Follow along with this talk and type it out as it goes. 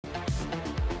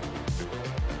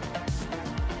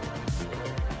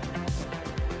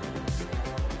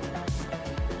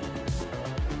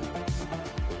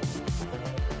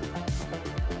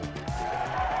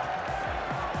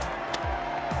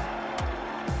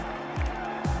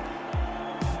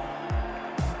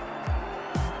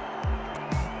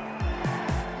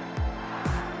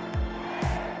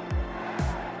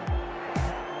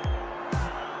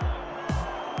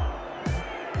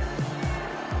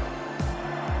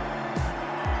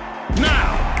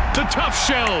Now, the Tough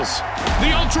Shells,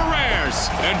 the Ultra Rares,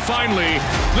 and finally,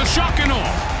 the Shock and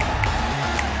Awe.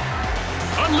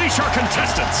 Unleash our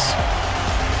contestants.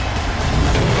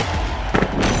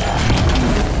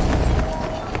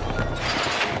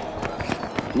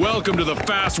 Welcome to the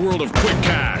fast world of Quick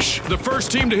Cash. The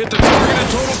first team to hit the targeted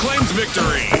total claims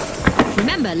victory.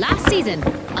 Remember, last season,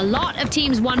 a lot of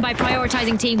teams won by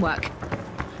prioritizing teamwork.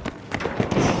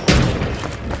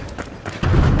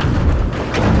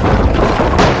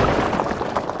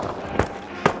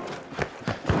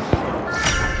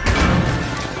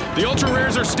 The Ultra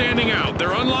Rares are standing out.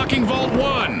 They're unlocking Vault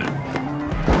 1. And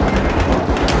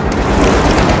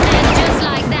just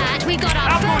like that, we got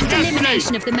our first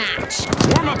elimination of the match.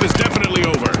 Warm-up is definitely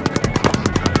over.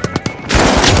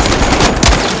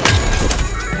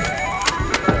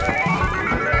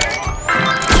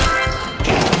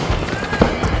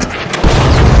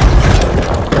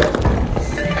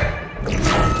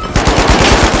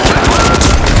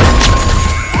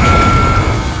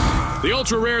 The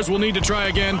Ultra Rares will need to try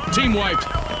again. Team wiped.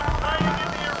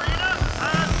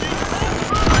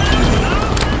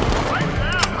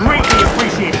 Greatly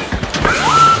appreciated.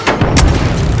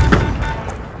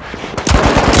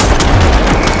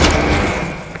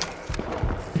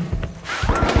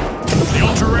 The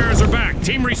Ultra Rares are back.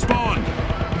 Team respawn.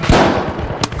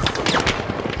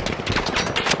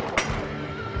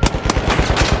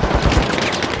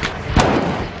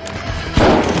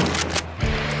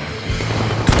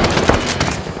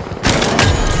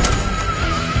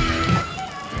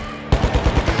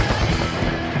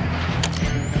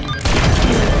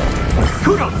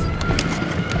 Kudos!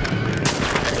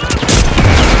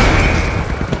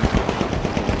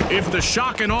 If the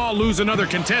Shock and Awe lose another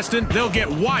contestant, they'll get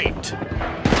wiped.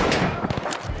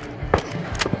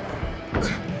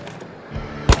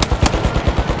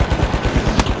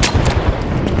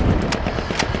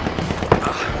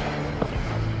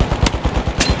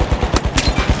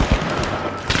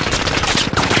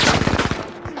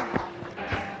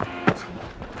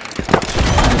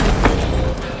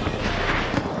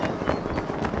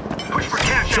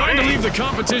 Trying to leave the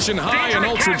competition high and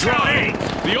ultra dry.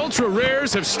 The Ultra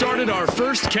Rares have started our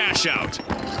first cash out.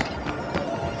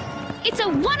 It's a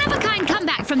one-of-a-kind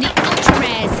comeback from the Ultra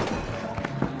Rares.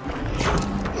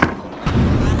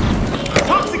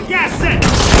 Toxic gas set!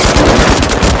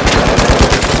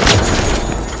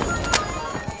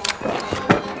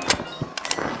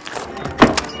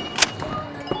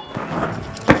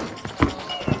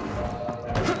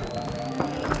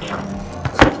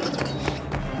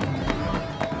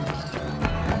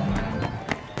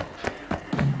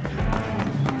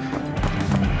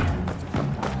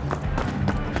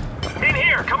 In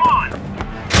here, come on!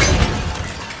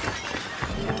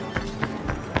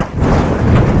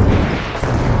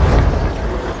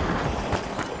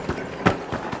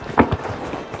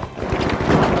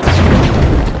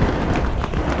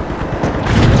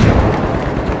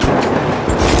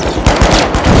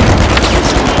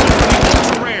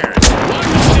 Ultra Rares, one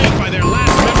mistake by their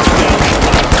last member.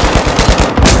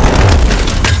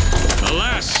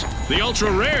 Alas, the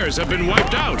Ultra Rares have been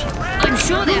wiped out. I'm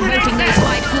sure they're hoping those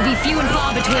wipes will be few and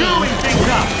far between. Screwing things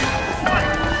up!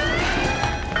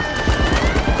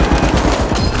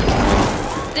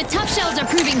 The Tough Shells are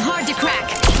proving hard to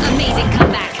crack. Amazing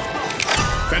comeback.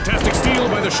 Fantastic steal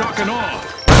by the Shock and Awe.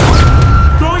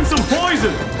 Throwing some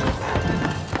poison!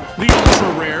 The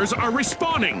Ultra Rares are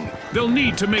respawning. They'll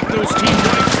need to make those team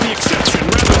wipes the exception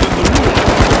rather than the rule.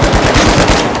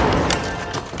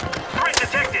 Threat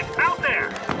detected! Out there!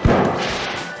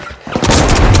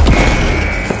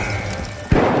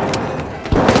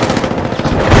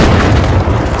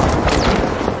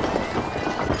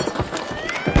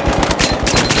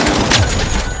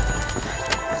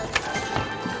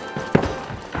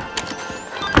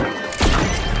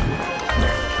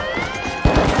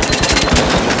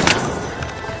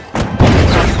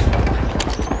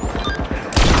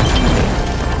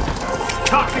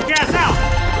 Toxic gas out!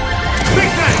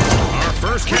 Big bang! Our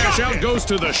first cash out goes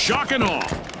to the Shock and Awe.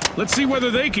 Let's see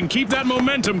whether they can keep that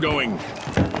momentum going.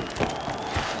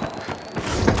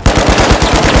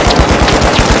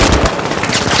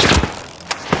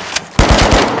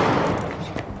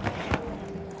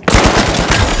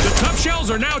 The Tough Shells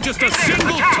are now just a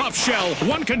single Tough Shell.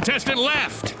 One contestant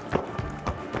left.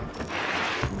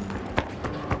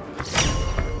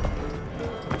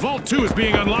 Vault 2 is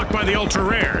being unlocked by the Ultra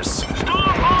Rares.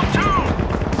 Storm Vault 2!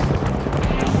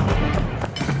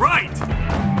 Right!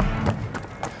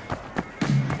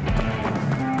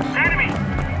 Enemy!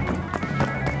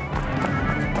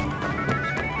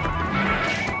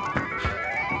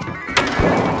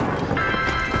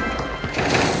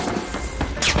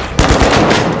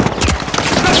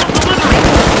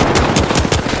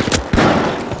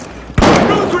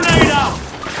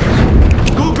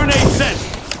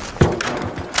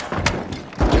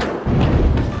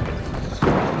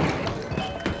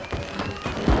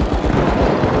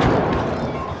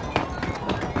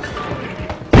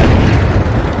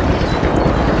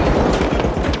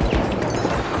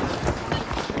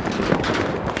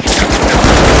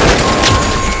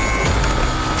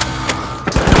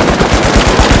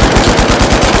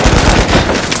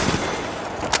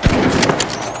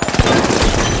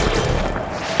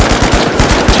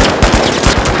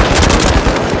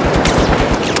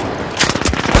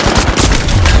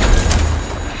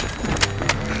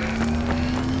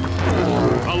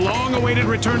 awaited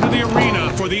return to the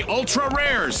arena for the Ultra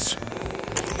Rares.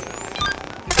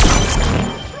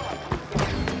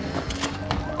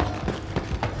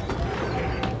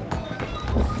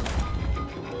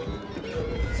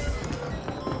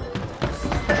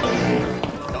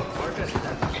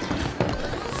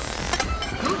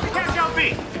 Cash out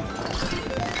B.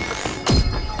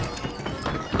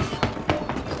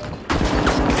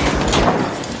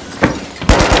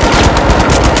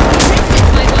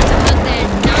 Might want to hug their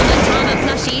Nama Drama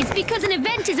plushies because an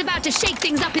event is about to shake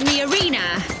things up in the arena.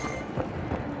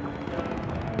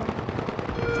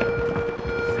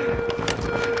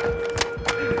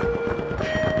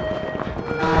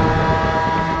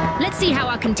 Let's see how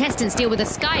our contestants deal with a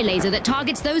sky laser that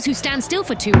targets those who stand still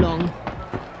for too long.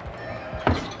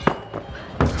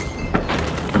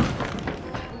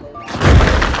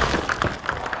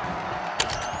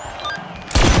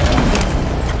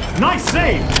 Nice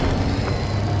save.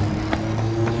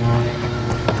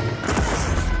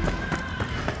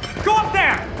 Go up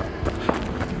there.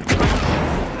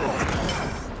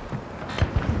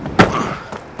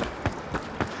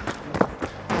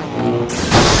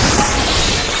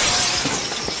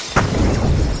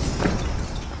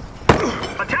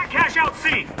 Attack cash out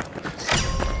C.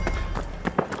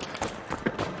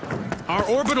 Our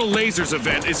orbital lasers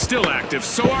event is still active,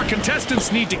 so our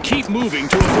contestants need to keep moving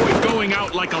to avoid going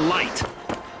out like a light.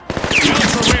 The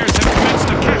Ultra Rares have commenced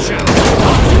a cash out.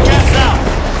 Gas out.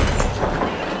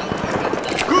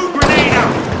 Goo grenade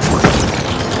out.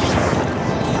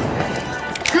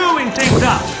 Gooing things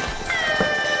up.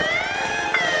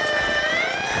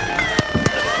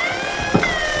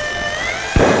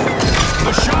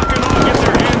 The Shock and all get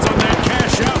their hands on that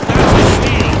cash out. That's a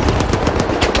steal.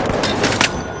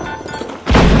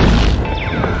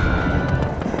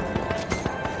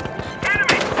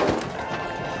 Enemy.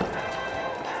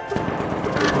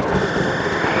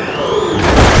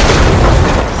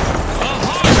 A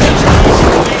hard situation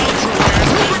for the Ultra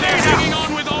Rares as they're hanging on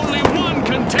with only one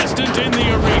contestant in the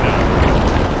arena.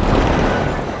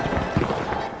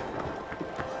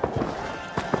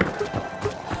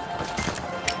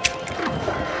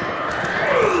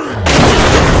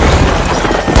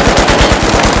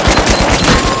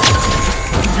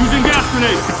 Using gas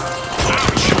grenade.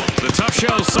 Ouch! The Tough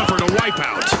Shells suffered a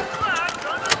wipeout.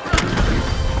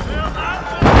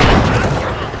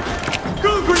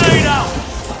 Goo grenade out.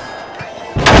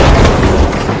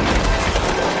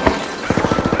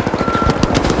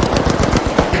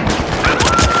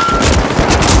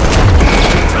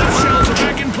 Tough Shells are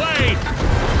back in play.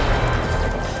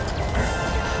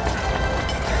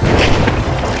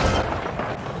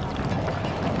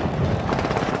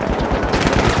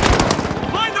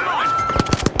 Mind the mine.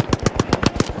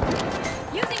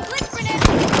 Using blitz grenade.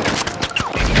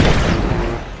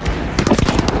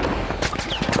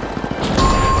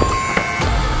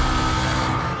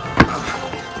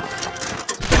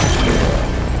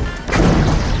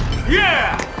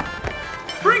 Yeah.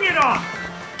 Bring it on.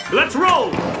 Let's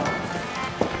roll.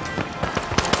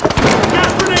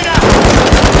 Gas grenade out.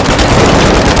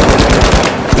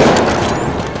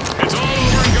 It's all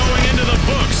over and going into the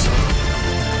books.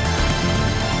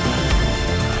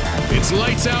 It's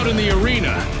lights out in the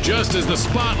arena, just as the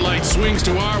spotlight swings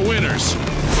to our winners.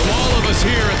 From all of us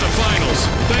here at the finals,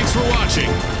 thanks for watching.